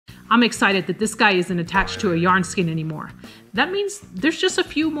I'm excited that this guy isn't attached to a yarn skein anymore. That means there's just a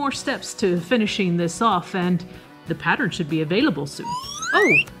few more steps to finishing this off and the pattern should be available soon.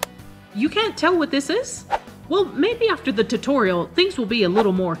 Oh, you can't tell what this is? Well, maybe after the tutorial, things will be a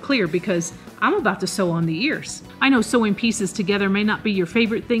little more clear because I'm about to sew on the ears. I know sewing pieces together may not be your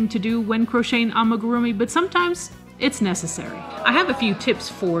favorite thing to do when crocheting amigurumi, but sometimes it's necessary. I have a few tips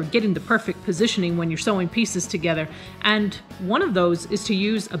for getting the perfect positioning when you're sewing pieces together, and one of those is to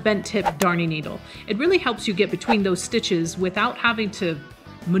use a bent tip darning needle. It really helps you get between those stitches without having to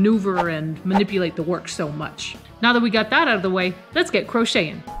maneuver and manipulate the work so much. Now that we got that out of the way, let's get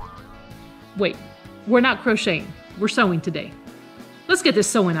crocheting. Wait, we're not crocheting, we're sewing today. Let's get this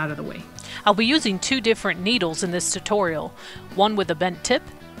sewing out of the way. I'll be using two different needles in this tutorial, one with a bent tip,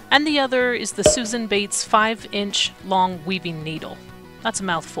 and the other is the Susan Bates 5-inch long weaving needle. That's a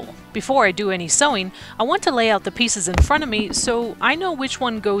mouthful. Before I do any sewing, I want to lay out the pieces in front of me so I know which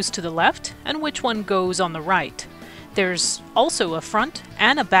one goes to the left and which one goes on the right. There's also a front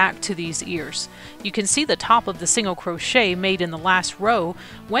and a back to these ears. You can see the top of the single crochet made in the last row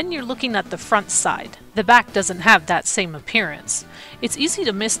when you're looking at the front side. The back doesn't have that same appearance. It's easy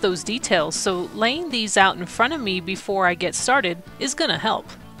to miss those details, so laying these out in front of me before I get started is gonna help.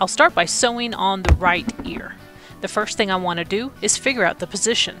 I'll start by sewing on the right ear. The first thing I want to do is figure out the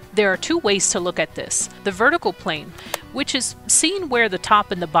position. There are two ways to look at this. The vertical plane, which is seeing where the top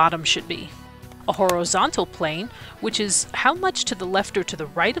and the bottom should be. A horizontal plane, which is how much to the left or to the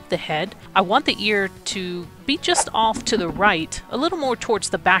right of the head. I want the ear to be just off to the right, a little more towards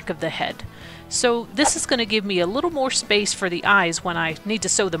the back of the head. So this is going to give me a little more space for the eyes when I need to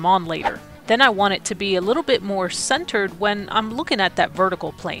sew them on later. Then I want it to be a little bit more centered when I'm looking at that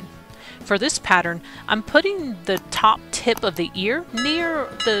vertical plane. For this pattern, I'm putting the top tip of the ear near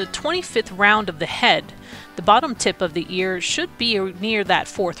the 25th round of the head. The bottom tip of the ear should be near that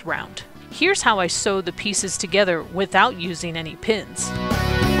 4th round. Here's how I sew the pieces together without using any pins.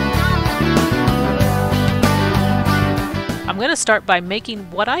 I'm going to start by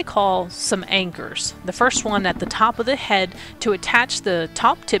making what I call some anchors. The first one at the top of the head to attach the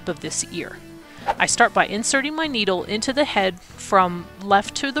top tip of this ear. I start by inserting my needle into the head from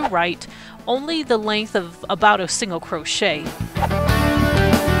left to the right, only the length of about a single crochet.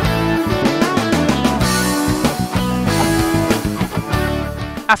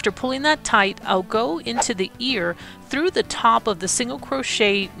 After pulling that tight, I'll go into the ear through the top of the single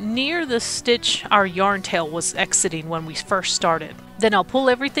crochet near the stitch our yarn tail was exiting when we first started. Then I'll pull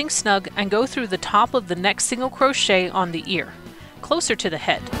everything snug and go through the top of the next single crochet on the ear, closer to the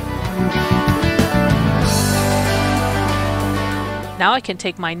head. Now I can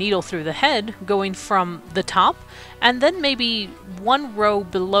take my needle through the head, going from the top, and then maybe one row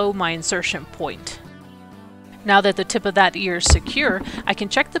below my insertion point. Now that the tip of that ear is secure, I can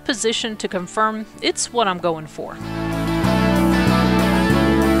check the position to confirm it's what I'm going for.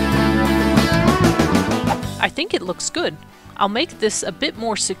 I think it looks good. I'll make this a bit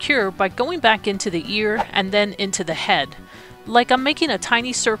more secure by going back into the ear and then into the head, like I'm making a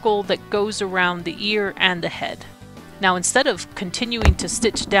tiny circle that goes around the ear and the head. Now instead of continuing to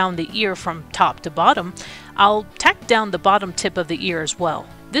stitch down the ear from top to bottom, I'll tack down the bottom tip of the ear as well.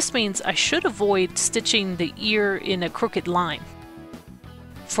 This means I should avoid stitching the ear in a crooked line.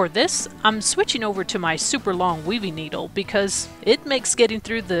 For this, I'm switching over to my super long weaving needle because it makes getting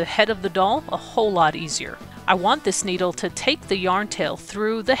through the head of the doll a whole lot easier. I want this needle to take the yarn tail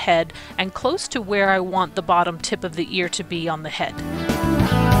through the head and close to where I want the bottom tip of the ear to be on the head.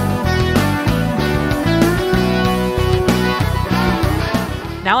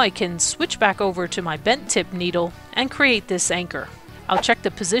 Now I can switch back over to my bent tip needle and create this anchor. I'll check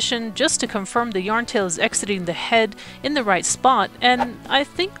the position just to confirm the yarn tail is exiting the head in the right spot, and I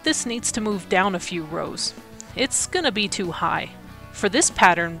think this needs to move down a few rows. It's gonna be too high. For this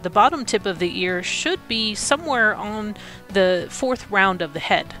pattern, the bottom tip of the ear should be somewhere on the 4th round of the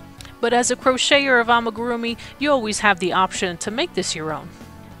head. But as a crocheter of amigurumi, you always have the option to make this your own.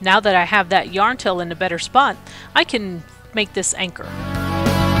 Now that I have that yarn tail in a better spot, I can make this anchor.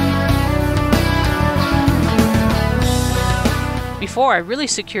 Before I really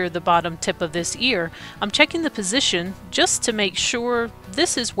secure the bottom tip of this ear, I'm checking the position just to make sure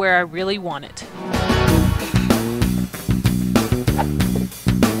this is where I really want it.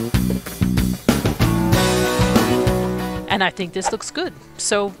 And I think this looks good,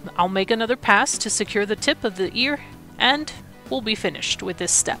 so I'll make another pass to secure the tip of the ear and we'll be finished with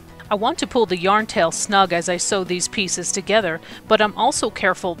this step. I want to pull the yarn tail snug as I sew these pieces together, but I'm also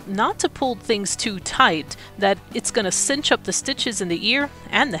careful not to pull things too tight that it's going to cinch up the stitches in the ear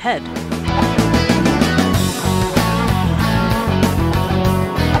and the head.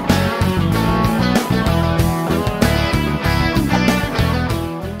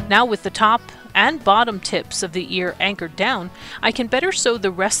 Now with the top and bottom tips of the ear anchored down, I can better sew the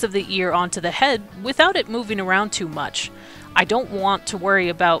rest of the ear onto the head without it moving around too much. I don't want to worry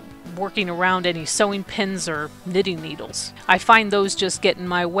about working around any sewing pins or knitting needles. I find those just get in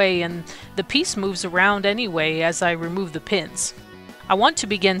my way and the piece moves around anyway as I remove the pins. I want to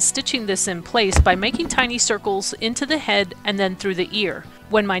begin stitching this in place by making tiny circles into the head and then through the ear.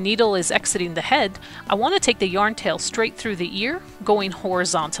 When my needle is exiting the head, I want to take the yarn tail straight through the ear, going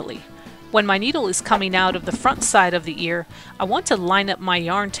horizontally. When my needle is coming out of the front side of the ear, I want to line up my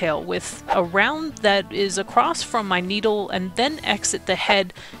yarn tail with a round that is across from my needle and then exit the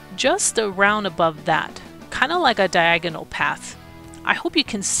head just around above that, kind of like a diagonal path. I hope you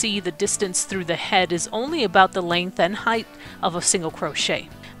can see the distance through the head is only about the length and height of a single crochet.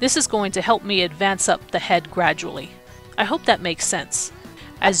 This is going to help me advance up the head gradually. I hope that makes sense.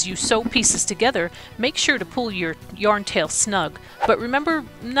 As you sew pieces together, make sure to pull your yarn tail snug, but remember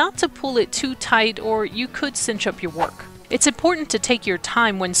not to pull it too tight or you could cinch up your work. It's important to take your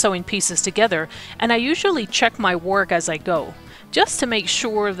time when sewing pieces together, and I usually check my work as I go, just to make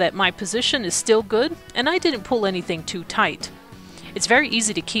sure that my position is still good and I didn't pull anything too tight. It's very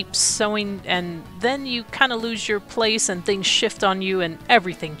easy to keep sewing and then you kind of lose your place and things shift on you and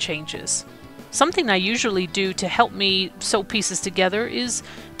everything changes. Something I usually do to help me sew pieces together is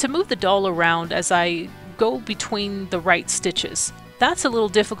to move the doll around as I go between the right stitches. That's a little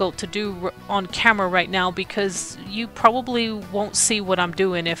difficult to do on camera right now because you probably won't see what I'm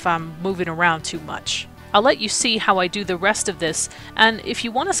doing if I'm moving around too much. I'll let you see how I do the rest of this, and if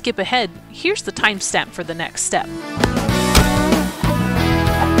you want to skip ahead, here's the timestamp for the next step.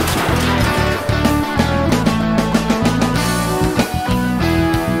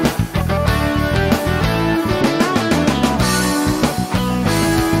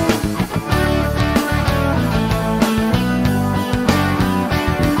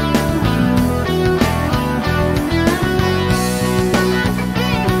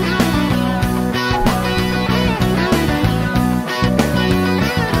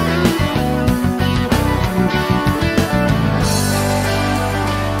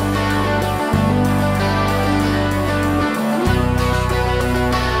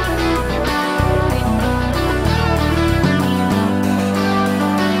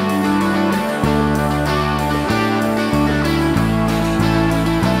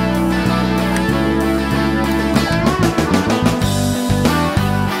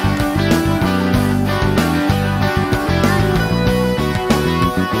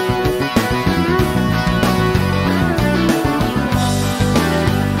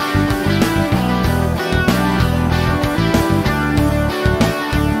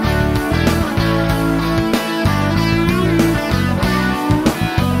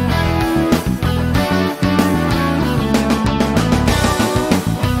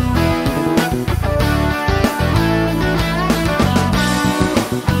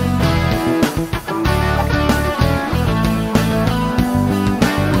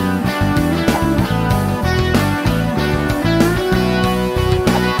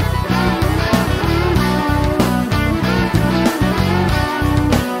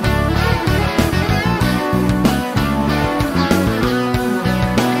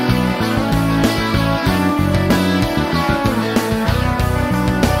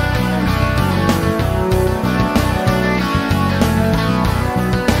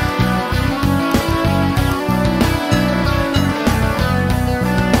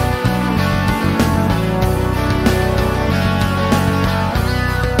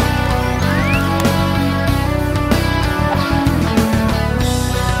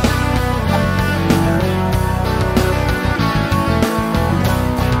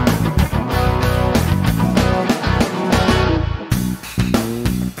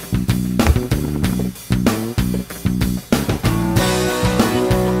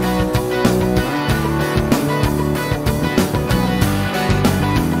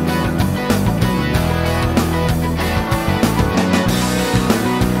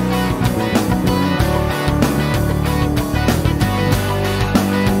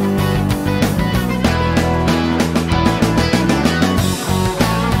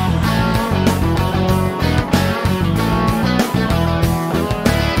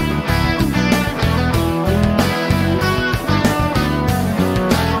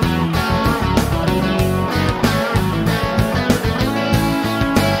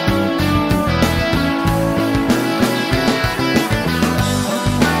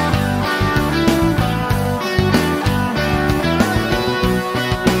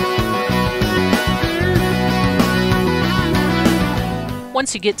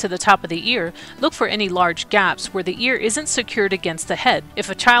 Once you get to the top of the ear, look for any large gaps where the ear isn't secured against the head.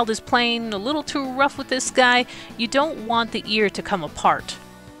 If a child is playing a little too rough with this guy, you don't want the ear to come apart.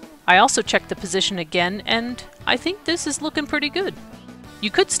 I also checked the position again, and I think this is looking pretty good.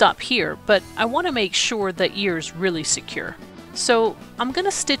 You could stop here, but I want to make sure the ear is really secure. So I'm going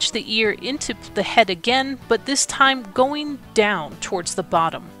to stitch the ear into the head again, but this time going down towards the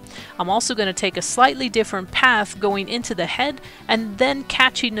bottom. I'm also going to take a slightly different path going into the head and then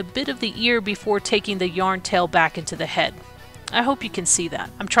catching a bit of the ear before taking the yarn tail back into the head. I hope you can see that.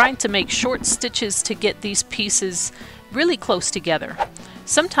 I'm trying to make short stitches to get these pieces really close together.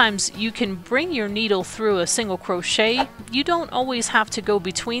 Sometimes you can bring your needle through a single crochet. You don't always have to go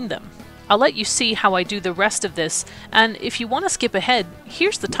between them. I'll let you see how I do the rest of this, and if you want to skip ahead,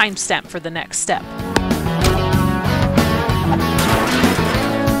 here's the timestamp for the next step.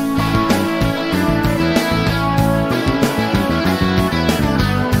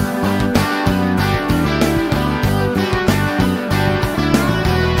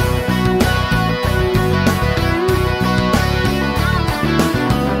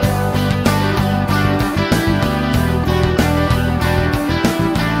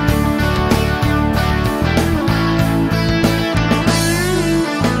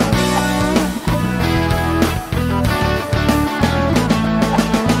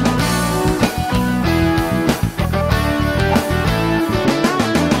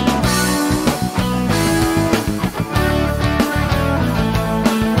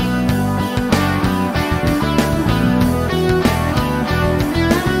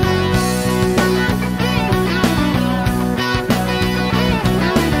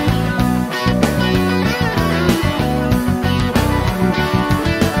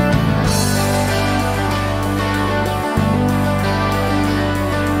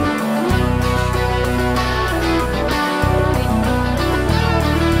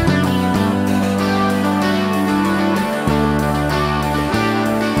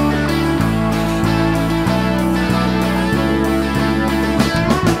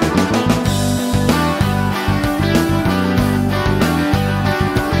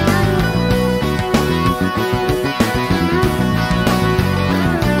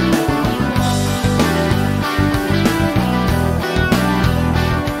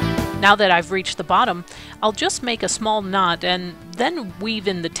 Now that I've reached the bottom, I'll just make a small knot and then weave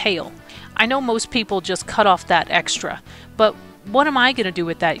in the tail. I know most people just cut off that extra, but what am I going to do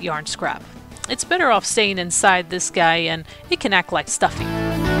with that yarn scrap? It's better off staying inside this guy, and it can act like stuffing.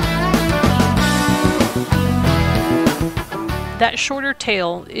 That shorter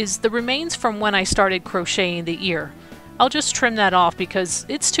tail is the remains from when I started crocheting the ear. I'll just trim that off because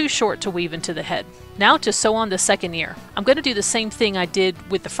it's too short to weave into the head. Now to sew on the second ear. I'm going to do the same thing I did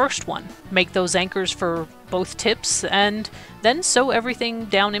with the first one. Make those anchors for both tips and then sew everything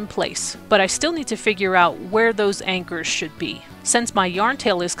down in place. But I still need to figure out where those anchors should be. Since my yarn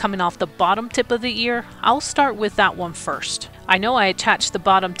tail is coming off the bottom tip of the ear, I'll start with that one first. I know I attached the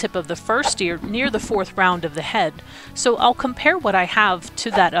bottom tip of the first ear near the fourth round of the head, so I'll compare what I have to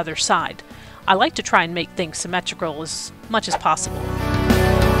that other side. I like to try and make things symmetrical as much as possible.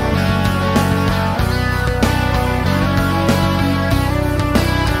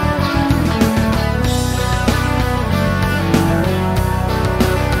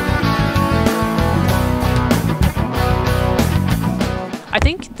 I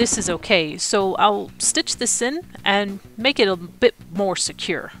think this is okay, so I'll stitch this in and make it a bit more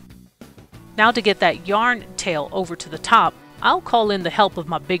secure. Now to get that yarn tail over to the top, I'll call in the help of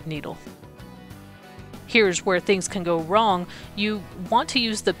my big needle. Here's where things can go wrong. You want to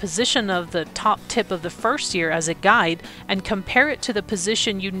use the position of the top tip of the first ear as a guide and compare it to the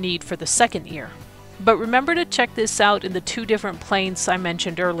position you need for the second ear. But remember to check this out in the two different planes I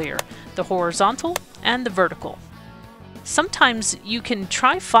mentioned earlier, the horizontal and the vertical. Sometimes you can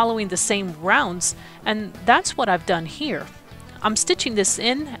try following the same rounds, and that's what I've done here. I'm stitching this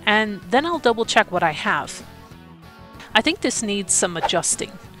in and then I'll double check what I have. I think this needs some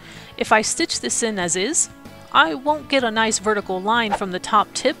adjusting. If I stitch this in as is, I won't get a nice vertical line from the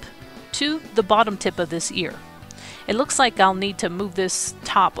top tip to the bottom tip of this ear. It looks like I'll need to move this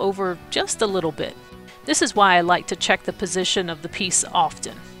top over just a little bit. This is why I like to check the position of the piece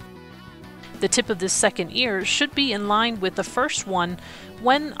often. The tip of this second ear should be in line with the first one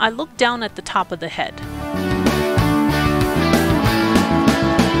when I look down at the top of the head.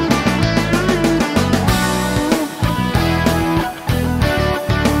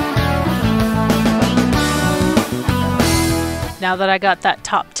 Now that I got that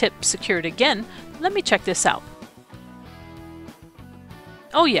top tip secured again, let me check this out.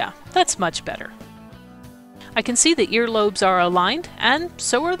 Oh yeah, that's much better. I can see the earlobes are aligned, and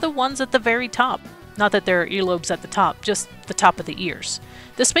so are the ones at the very top. Not that there are earlobes at the top, just the top of the ears.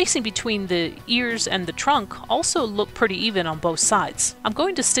 The spacing between the ears and the trunk also look pretty even on both sides. I'm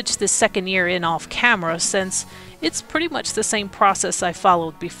going to stitch this second ear in off camera since it's pretty much the same process I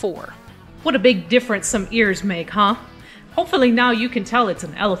followed before. What a big difference some ears make, huh? Hopefully now you can tell it's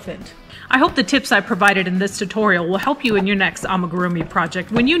an elephant. I hope the tips I provided in this tutorial will help you in your next amigurumi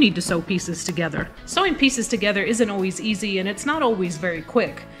project when you need to sew pieces together. Sewing pieces together isn't always easy and it's not always very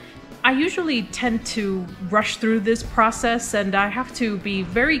quick. I usually tend to rush through this process and I have to be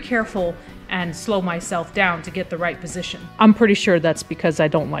very careful and slow myself down to get the right position. I'm pretty sure that's because I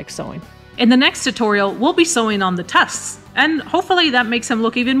don't like sewing. In the next tutorial, we'll be sewing on the tusks, and hopefully that makes him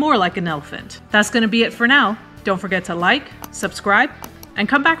look even more like an elephant. That's going to be it for now. Don't forget to like, subscribe, and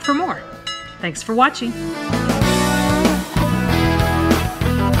come back for more. Thanks for watching.